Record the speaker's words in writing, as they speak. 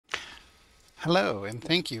Hello, and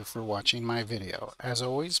thank you for watching my video. As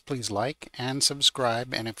always, please like and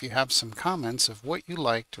subscribe, and if you have some comments of what you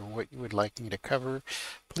liked or what you would like me to cover,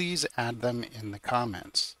 please add them in the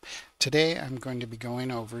comments. Today I'm going to be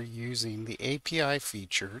going over using the API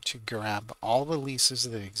feature to grab all the leases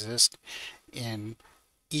that exist in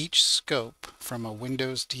each scope from a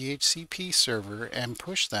Windows DHCP server and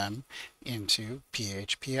push them into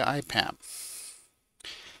PHP IPAM.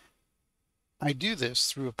 I do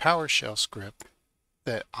this through a PowerShell script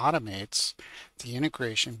that automates the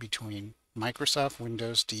integration between Microsoft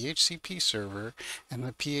Windows DHCP Server and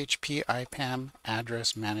the PHP IPAM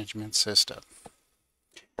address management system.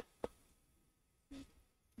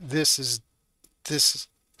 This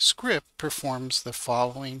script performs the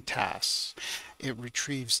following tasks. It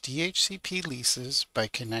retrieves DHCP leases by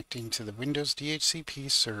connecting to the Windows DHCP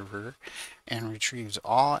server and retrieves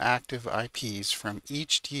all active IPs from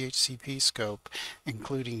each DHCP scope,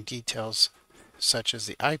 including details such as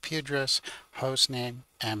the IP address, host name,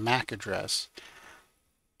 and MAC address.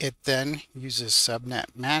 It then uses subnet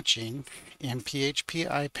matching in PHP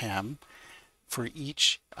IPAM for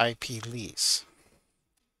each IP lease.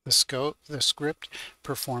 The script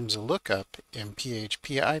performs a lookup in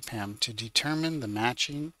PHP IPAM to determine the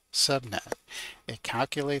matching subnet. It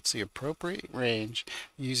calculates the appropriate range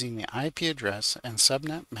using the IP address and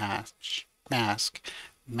subnet mask,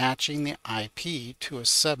 matching the IP to a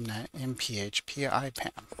subnet in PHP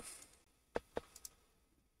IPAM.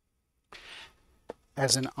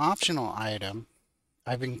 As an optional item,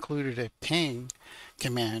 I've included a ping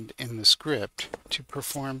command in the script to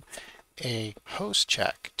perform a host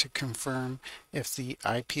check to confirm if the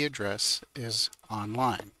IP address is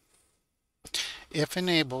online. If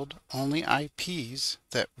enabled, only IPs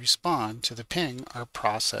that respond to the ping are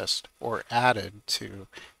processed or added to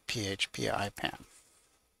PHP IPAM.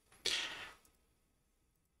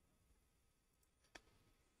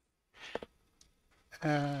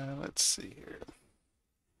 Let's see here.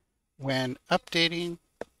 When updating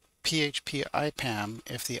PHP IPAM,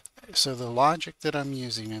 so the logic that I'm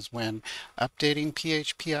using is when updating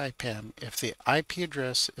PHP IPAM, if the IP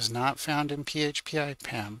address is not found in PHP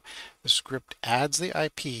IPAM, the script adds the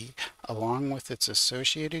IP along with its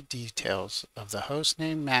associated details of the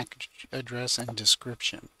hostname, MAC address, and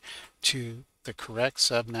description to the correct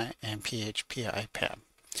subnet and PHP IPAM.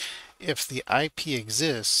 If the IP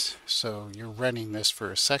exists, so you're running this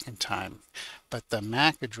for a second time, but the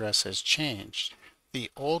MAC address has changed, the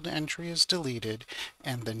old entry is deleted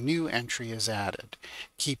and the new entry is added,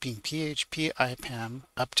 keeping PHP IPAM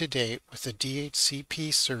up to date with the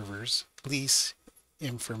DHCP server's lease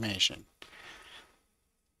information.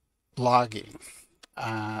 Logging.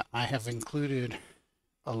 I have included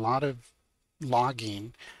a lot of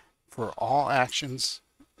logging for all actions,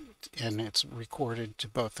 and it's recorded to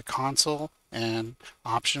both the console and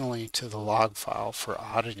optionally to the log file for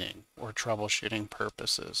auditing or troubleshooting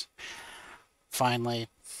purposes. Finally,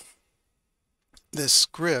 this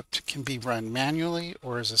script can be run manually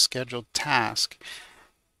or as a scheduled task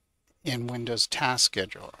in Windows Task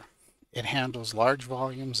Scheduler. It handles large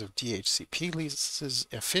volumes of DHCP leases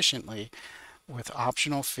efficiently with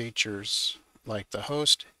optional features like the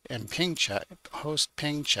host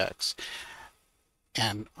ping checks,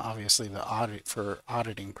 and obviously the audit for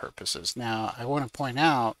auditing purposes. Now, I want to point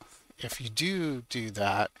out, if you do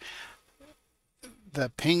that, the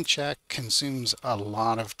ping check consumes a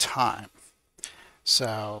lot of time.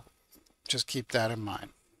 So just keep that in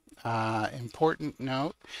mind. Important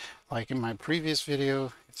note, like in my previous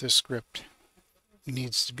video, the script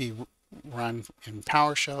needs to be run in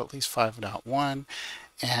PowerShell at least 5.1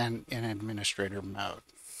 and in administrator mode.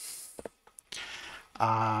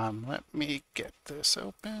 Let me get this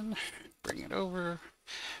open, bring it over.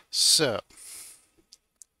 So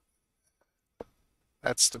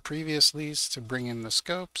that's the previous lease to bring in the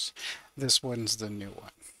scopes. This one's the new one.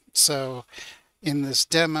 So in this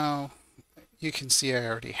demo, you can see I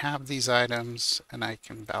already have these items and I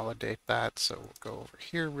can validate that. So we'll go over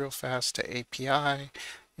here real fast to API.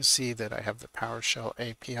 You see that I have the PowerShell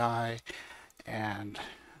API, and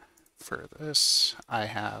for this I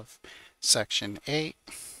have section 8.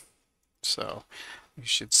 So you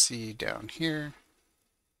should see down here,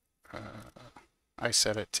 I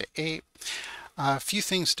set it to 8. A few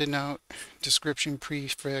things to note. Description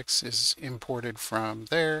prefix is imported from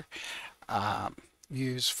there.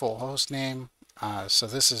 Use full host name. So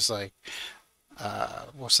this is like,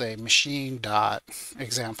 we'll say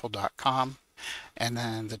machine.example.com, and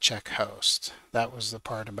then the check host. That was the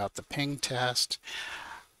part about the ping test.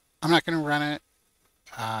 I'm not going to run it,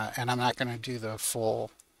 and I'm not going to do the full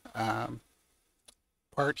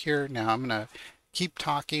part here. Now I'm going to keep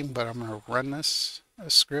talking, but I'm going to run this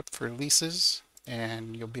script for Leases,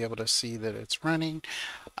 and you'll be able to see that it's running.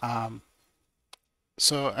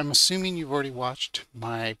 So I'm assuming you've already watched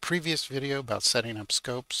my previous video about setting up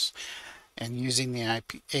scopes and using the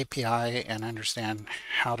API and understand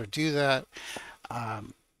how to do that.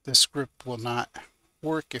 The script will not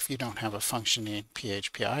work if you don't have a functioning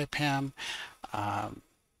PHP IPAM.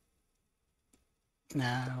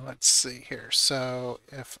 Now let's see here. So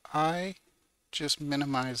if I just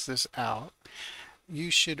minimize this out, you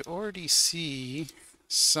should already see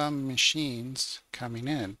some machines coming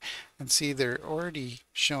in, and see they're already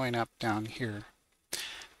showing up down here.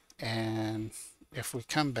 And if we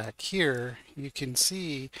come back here, you can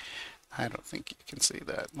see, I don't think you can see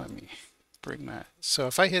that. Let me bring that. So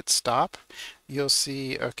if I hit stop, you'll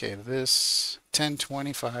see, okay, this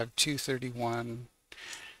 1025, 231,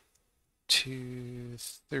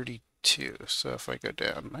 232. So if I go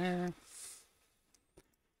down there,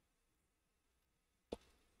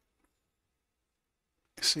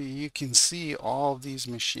 so you can see all these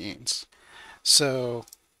machines. So,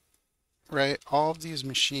 right, all of these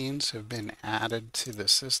machines have been added to the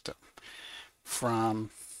system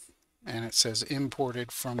from, and it says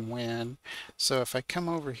imported from when. So if I come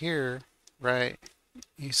over here, right,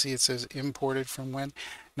 you see it says imported from when.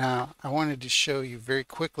 Now, I wanted to show you very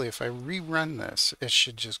quickly, if I rerun this, it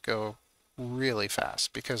should just go really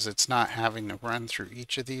fast because it's not having to run through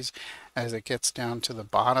each of these. As it gets down to the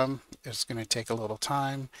bottom, it's going to take a little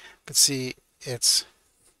time, but see,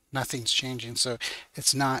 nothing's changing, so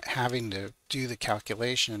it's not having to do the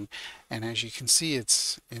calculation. And as you can see,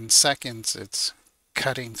 it's in seconds, it's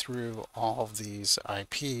cutting through all of these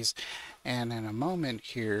IPs. And in a moment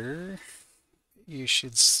here, you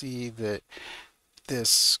should see that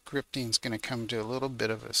this scripting is going to come to a little bit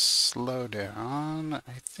of a slowdown.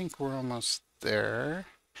 I think we're almost there.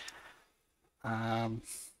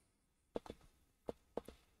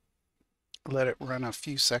 Let it run a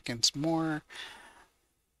few seconds more.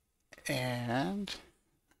 And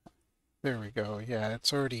there we go. Yeah,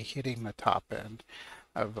 it's already hitting the top end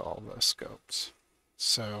of all the scopes.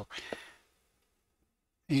 So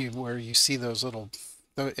where you see those little,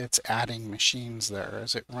 it's adding machines there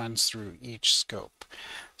as it runs through each scope.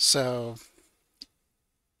 So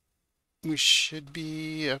we should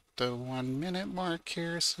be at the 1 minute mark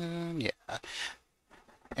here soon. Yeah.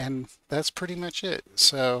 And that's pretty much it.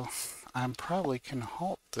 So I'm probably can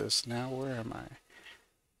halt this now. Where am I?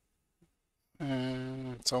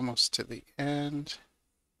 It's almost to the end.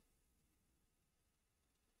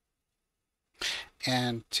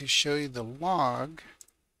 And to show you the log,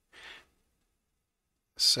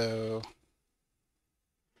 so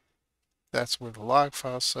that's where the log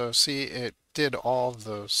file, so see it did all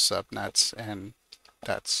those subnets, and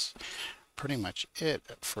that's pretty much it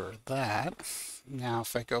for that. Now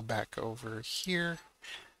if I go back over here,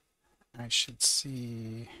 I should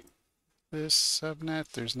see this subnet.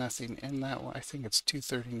 There's nothing in that one. I think it's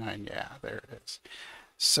 239. Yeah, there it is.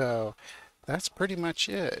 So that's pretty much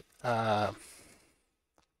it.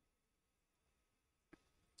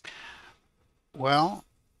 Well,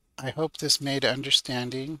 I hope this made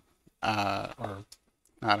understanding, or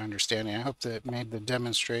not understanding, I hope that it made the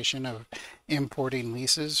demonstration of importing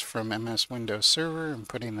leases from MS Windows Server and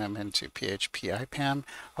putting them into PHP IPAM.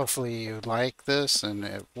 Hopefully you like this and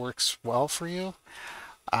it works well for you.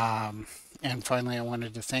 And finally, I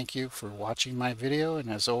wanted to thank you for watching my video, and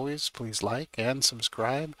as always, please like and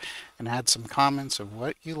subscribe and add some comments of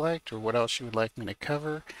what you liked or what else you would like me to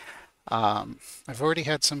cover. I've already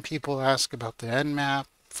had some people ask about the Nmap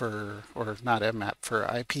for, or not Nmap, for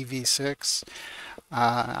IPv6.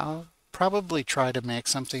 I'll probably try to make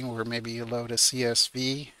something where maybe you load a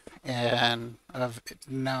CSV and of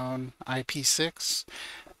known IP6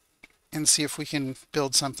 and see if we can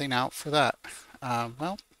build something out for that.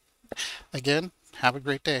 Well, again, have a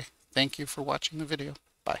great day. Thank you for watching the video.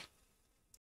 Bye.